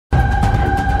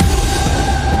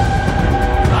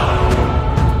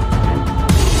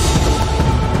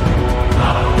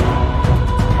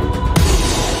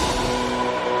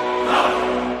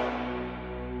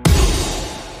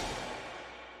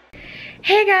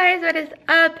guys, what is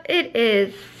up? It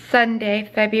is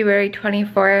Sunday, February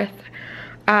 24th.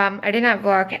 I did not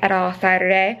vlog at all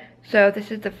Saturday, so this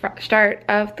is the start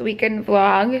of the weekend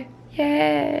vlog.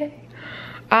 Yay!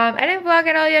 I didn't vlog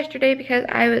at all yesterday because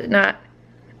I was not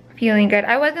feeling good.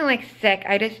 I wasn't like sick,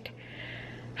 I just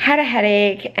had a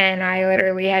headache and I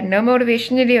literally had no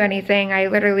motivation to do anything. I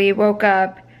literally woke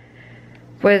up,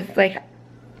 was like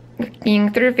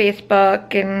looking through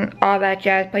Facebook and all that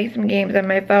jazz, playing some games on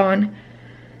my phone,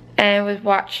 and was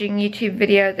watching YouTube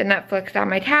videos and Netflix on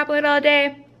my tablet all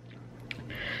day.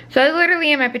 So I was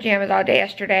literally in my pajamas all day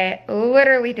yesterday.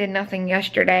 Literally did nothing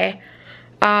yesterday.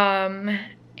 And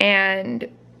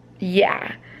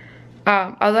yeah.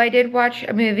 Although I did watch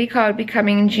a movie called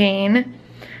Becoming Jane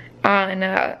on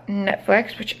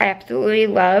Netflix, which I absolutely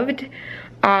loved.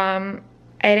 I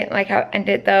didn't like how it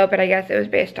ended though, but I guess it was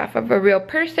based off of a real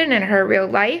person and her real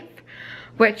life,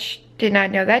 which did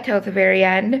not know that till the very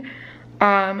end,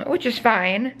 which is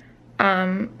fine.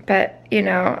 But you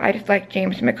know, I just like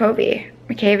James McAvoy.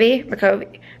 I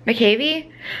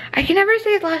can never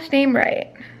say his last name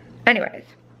right. Anyways,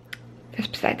 that's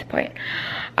besides the point.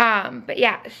 But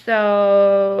yeah,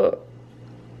 so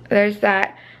there's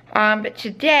that. But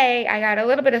today I got a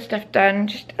little bit of stuff done,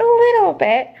 just a little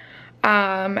bit.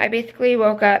 I basically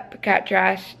woke up, got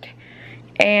dressed,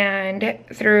 and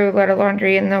threw a lot of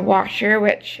laundry in the washer,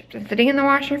 which has been sitting in the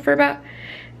washer for about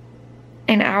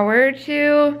an hour or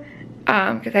two,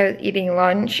 because I was eating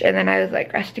lunch, and then I was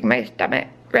like resting my stomach,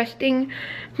 resting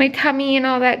my tummy and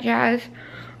all that jazz.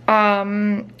 So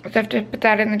I have to put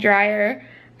that in the dryer.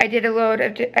 I got a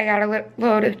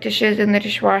load of dishes in the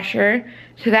dishwasher,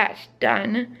 so that's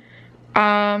done.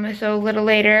 So a little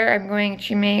later, I'm going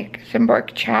to make some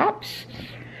pork chops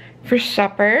for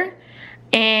supper,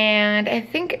 and I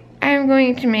think I'm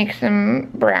going to make some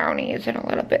brownies in a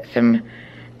little bit, some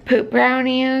poop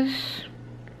brownies,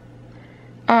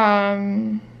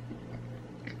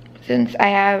 since I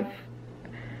have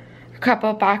a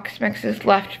couple box mixes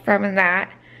left from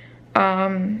that.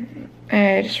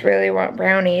 I just really want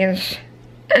brownies.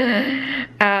 But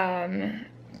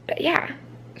yeah,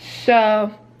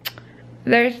 so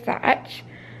there's that.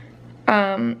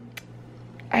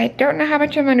 I don't know how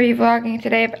much I'm going to be vlogging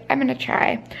today, but I'm going to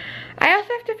try. I also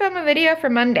have to film a video for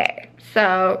Monday,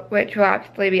 so which will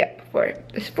obviously be up before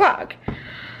this vlog.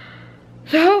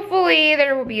 So hopefully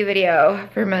there will be a video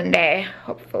for Monday.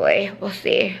 Hopefully, we'll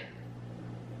see.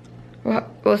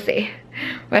 We'll see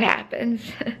what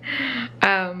happens.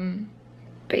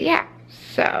 But yeah,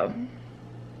 so.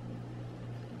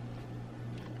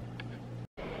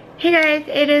 Hey guys,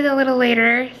 it is a little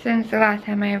later since the last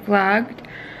time I vlogged.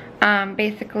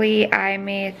 Basically I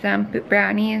made some poop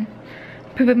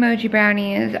emoji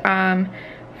brownies,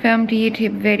 filmed a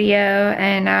YouTube video,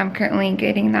 and I'm currently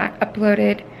getting that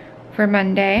uploaded for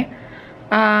Monday.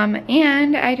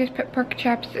 And I just put pork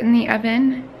chops in the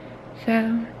oven,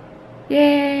 so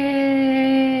yay!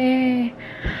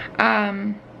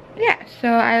 Yeah, so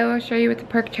I will show you what the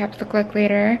pork chops look like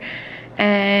later,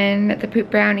 and the poop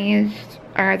brownies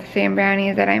are the same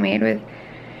brownies that I made with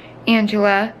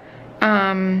Angela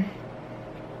a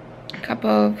couple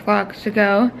of vlogs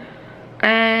ago.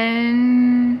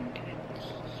 And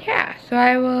yeah, so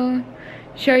I will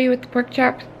show you what the pork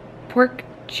chops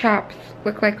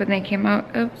look like when they came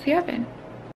out of the oven.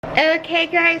 Okay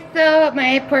guys, so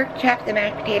my pork chops and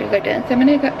mashed potatoes are done, so I'm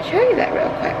gonna go show you that real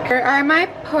quick. Here are my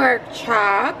pork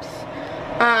chops.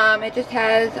 It just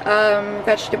has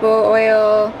vegetable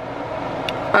oil,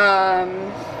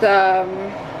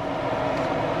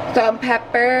 some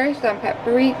pepper, some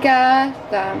paprika,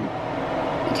 some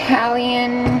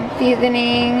Italian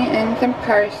seasoning, and some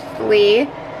parsley.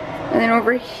 And then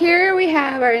over here we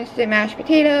have our instant mashed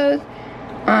potatoes.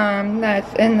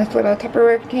 That's in this little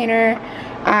Tupperware container.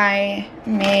 I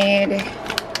made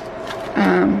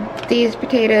these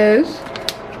potatoes.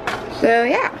 So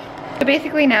yeah. So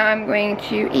basically now I'm going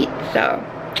to eat. So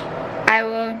I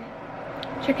will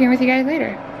check in with you guys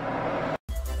later.